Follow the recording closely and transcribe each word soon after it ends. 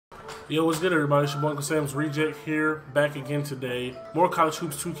Yo, what's good, everybody? It's your boy Uncle Sam's Reject here, back again today. More College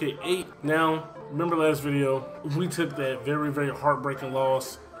Hoops 2K8. Now, remember last video, we took that very heartbreaking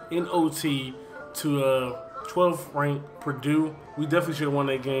loss in OT to 12th ranked Purdue. We definitely should have won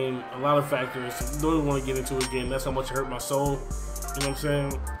that game. A lot of factors. Don't even want to get into it again. That's how much it hurt my soul. You know what I'm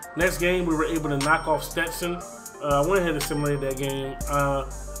saying? Next game, we were able to knock off Stetson. I went ahead and simulated that game.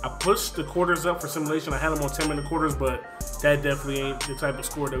 I pushed the quarters up for simulation. I had them on 10-minute quarters, but that definitely ain't the type of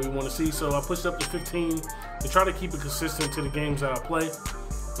score that we want to see. So I pushed up to 15 to try to keep it consistent to the games that I play.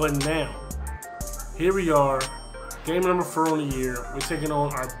 But now, here we are, game number 4 on the year. We're taking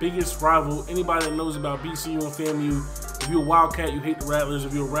on our biggest rival. Anybody that knows about BCU and Famu, if you're a Wildcat, you hate the Rattlers.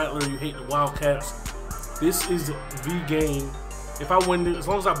 If you're a Rattler, you hate the Wildcats. This is the game. If I win this, as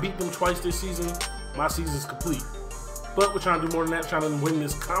long as I beat them twice this season, my season's complete. But we're trying to do more than that, trying to win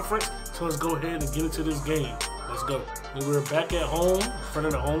this conference. So let's go ahead and get into this game. Let's go. And we're back at home in front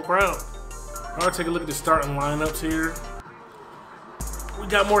of the home crowd. All right, take a look at the starting lineups here. We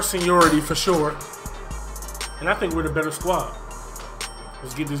got more seniority for sure. And I think we're the better squad.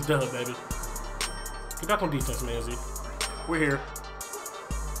 Let's get this done, baby. Get back on defense, Manzi. We're here.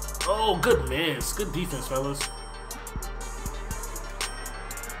 Oh, good miss. Good defense, fellas.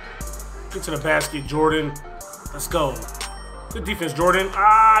 Get to the basket, Jordan. Let's go. Good defense, Jordan.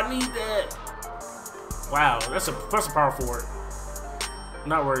 Ah, I need that. Wow, that's a power forward.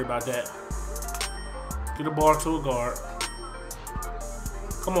 Not worried about that. Get the ball to a guard.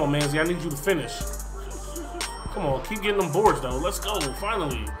 Come on, Manzi. I need you to finish. Come on, keep getting them boards, though. Let's go,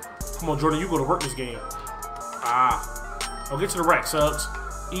 finally. Come on, Jordan. You go to work this game. Ah. I'll get to the rack, subs.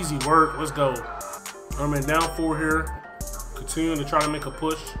 Easy work. Let's go. I'm down 4 here. Continue to try to make a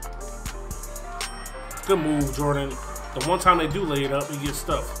push. Good move, Jordan. The one time they do lay it up, he gets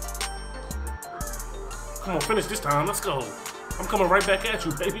stuffed. Come on, finish this time. Let's go. I'm coming right back at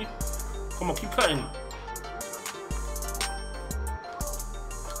you, baby. Come on, keep cutting.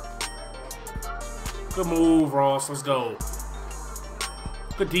 Good move, Ross. Let's go.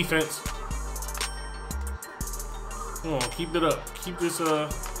 Good defense. Come on, keep it up. Keep this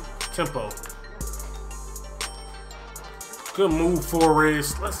tempo. Good move,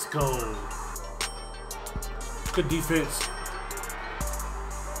 Forrest. Let's go. Good defense.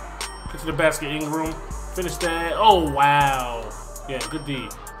 Get to the basket, Ingram. Finish that. Oh, wow. Yeah, good D.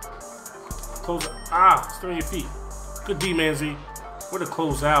 Close. Ah, stay on your feet. Good D, Manzi. Where to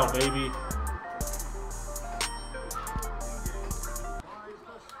close out, baby.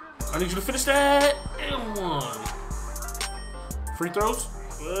 I need you to finish that. And 1. Free throws?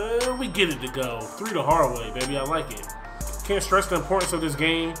 We get it to go. 3 the hard way, baby. I like it. Can't stress the importance of this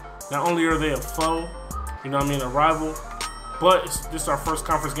game. Not only are they a foe, you know what I mean, a rival, but this is our first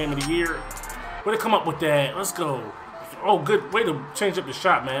conference game of the year. Way to come up with that. Let's go. Oh, good way to change up the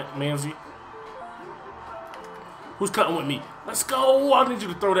shot, man, Manzi. Who's cutting with me? Let's go. I need you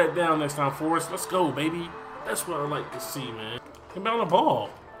to throw that down next time for us. Let's go, baby. That's what I like to see, man. Get down the ball.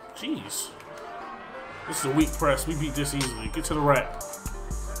 Jeez. This is a weak press. We beat this easily. Get to the rack.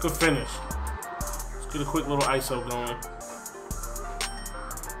 Good finish. Let's get a quick little ISO going.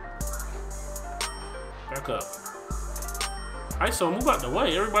 Back up. ISO, move out the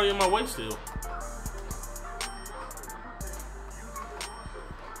way. Everybody in my way still.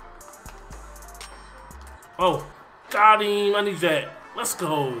 Oh, got him. I need that. Let's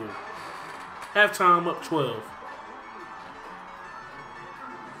go. Halftime up 12.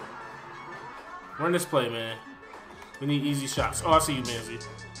 Run this play, man. We need easy shots. Oh, I see you, Manzi.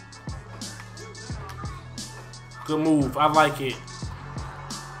 Good move. I like it.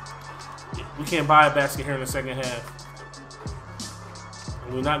 We can't buy a basket here in the second half.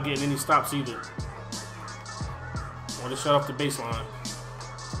 And we're not getting any stops either. Want to shut off the baseline.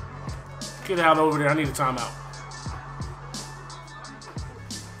 Get out over there. I need a timeout.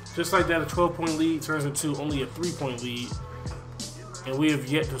 Just like that, a 12-point lead turns into only a 3-point lead. And we have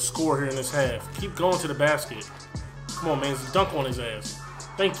yet to score here in this half. Keep going to the basket. Come on, man. Dunk on his ass.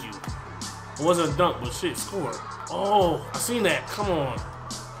 Thank you. It wasn't a dunk, but shit, score. Oh, I seen that. Come on.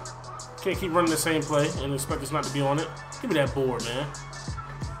 Can't keep running the same play and expect us not to be on it. Give me that board, man.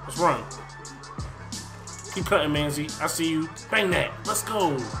 Let's run. Keep cutting, Manzi. I see you. Bang that. Let's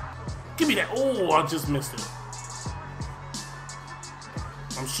go. Give me that. Oh, I just missed it.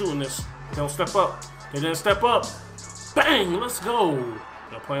 I'm shooting this. They don't step up. They didn't step up. Bang. Let's go.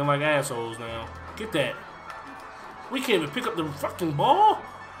 They're playing like assholes now. Get that. We can't even pick up the fucking ball.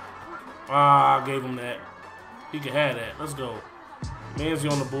 Ah, I gave him that. He can have that. Let's go.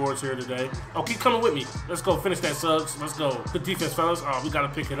 Manzi on the boards here today. Oh, keep coming with me. Let's go. Finish that, Suggs. Let's go. Good defense, fellas. Oh, we got to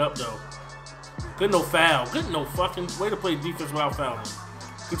pick it up, though. Good no foul. Good no fucking way to play defense without fouling.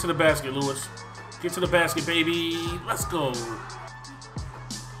 Get to the basket, Lewis. Get to the basket, baby. Let's go.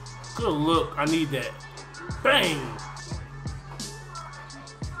 Good look. I need that. Bang.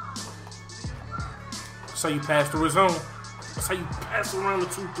 That's how you pass through his zone. That's how you pass around the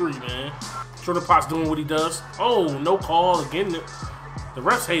 2-3, man. Jordan Potts doing what he does. Oh, no call again. The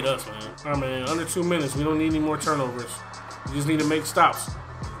refs hate us, man. All right, man. Under 2 minutes. We don't need any more turnovers. We just need to make stops.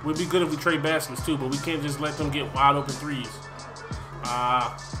 We'd be good if we trade baskets too, but we can't just let them get wide open threes.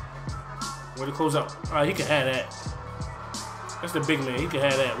 Way to close out. He can have that. That's the big man. He can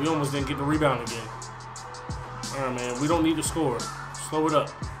have that. We almost didn't get the rebound again. All right, man. We don't need to score. Slow it up.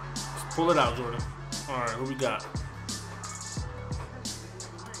 Just pull it out, Jordan. All right, who we got?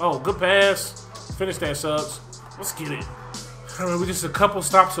 Oh, good pass. Finish that, Suggs. Let's get it. All right, we're just a couple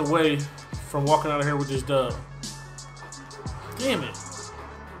stops away from walking out of here with this dub. Damn it.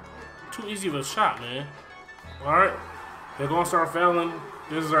 Too easy of a shot, man. All right. They're going to start fouling.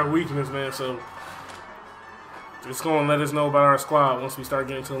 This is our weakness, man, so it's going to let us know about our squad once we start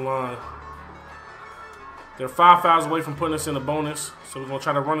getting to the line. They're 5 fouls away from putting us in a bonus, so we're going to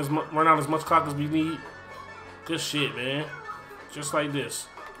try to run out as much clock as we need. Good shit, man. Just like this.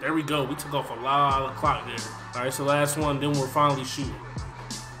 There we go. We took off a lot of clock there. All right, so last one, then we're finally shooting.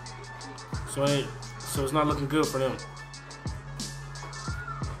 So it's not looking good for them.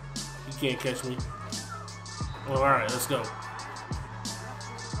 You can't catch me. Well, all right, let's go.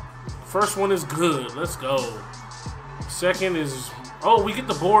 First one is good. Let's go. Second is... Oh, we get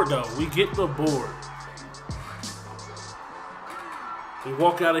the board, though. We get the board. We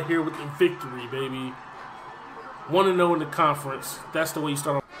walk out of here with the victory, baby. 1-0 in the conference. That's the way you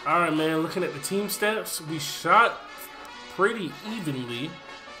start. All right, man. Looking at the team stats, we shot pretty evenly.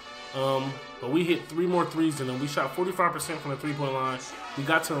 But we hit 3 more threes than them. We shot 45% from the three-point line. We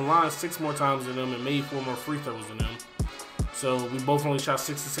got to the line 6 more times than them and made 4 more free throws than them. So we both only shot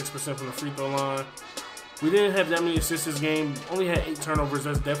 66% from the free throw line. We didn't have that many assists this game. Only had 8 turnovers.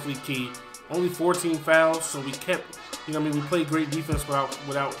 That's definitely key. Only 14 fouls. So we kept, you know what I mean, we played great defense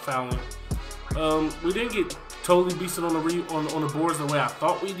without fouling. We didn't get totally beasted on the boards the way I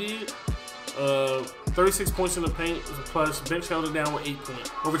thought we did. 36 points in the paint was a plus. Bench held it down with 8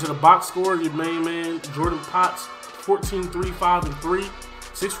 points. Over to the box score, your main man, Jordan Potts, 14, 3, 5, and 3.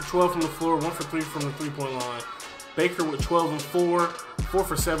 6 for 12 from the floor, 1 for 3 from the three-point line. Baker with 12 and 4, 4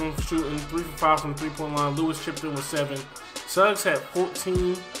 for 7 shooting, 3 for 5 from the three-point line. Lewis chipped in with 7. Suggs had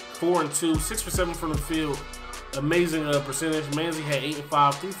 14, 4 and 2, 6 for 7 from the field. Amazing percentage. Manzi had 8 and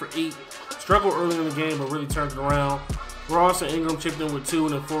 5, 3 for 8. Struggled early in the game, but really turned it around. Ross and Ingram chipped in with 2,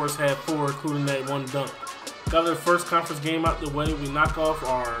 and then Forrest had 4, including that 1 dunk. Got the first conference game out the way. We knock off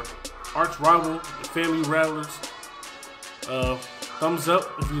our arch rival, the FAMU Rattlers. Thumbs up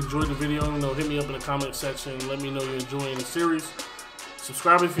if you enjoyed the video. Hit me up in the comment section and let me know you're enjoying the series.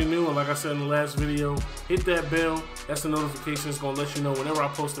 Subscribe if you're new, and like I said in the last video, hit that bell. That's the notification. It's going to let you know whenever I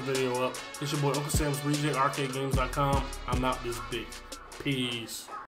post a video up. It's your boy Uncle Sam's Reject, arcadegames.com. I'm not this big. Peace.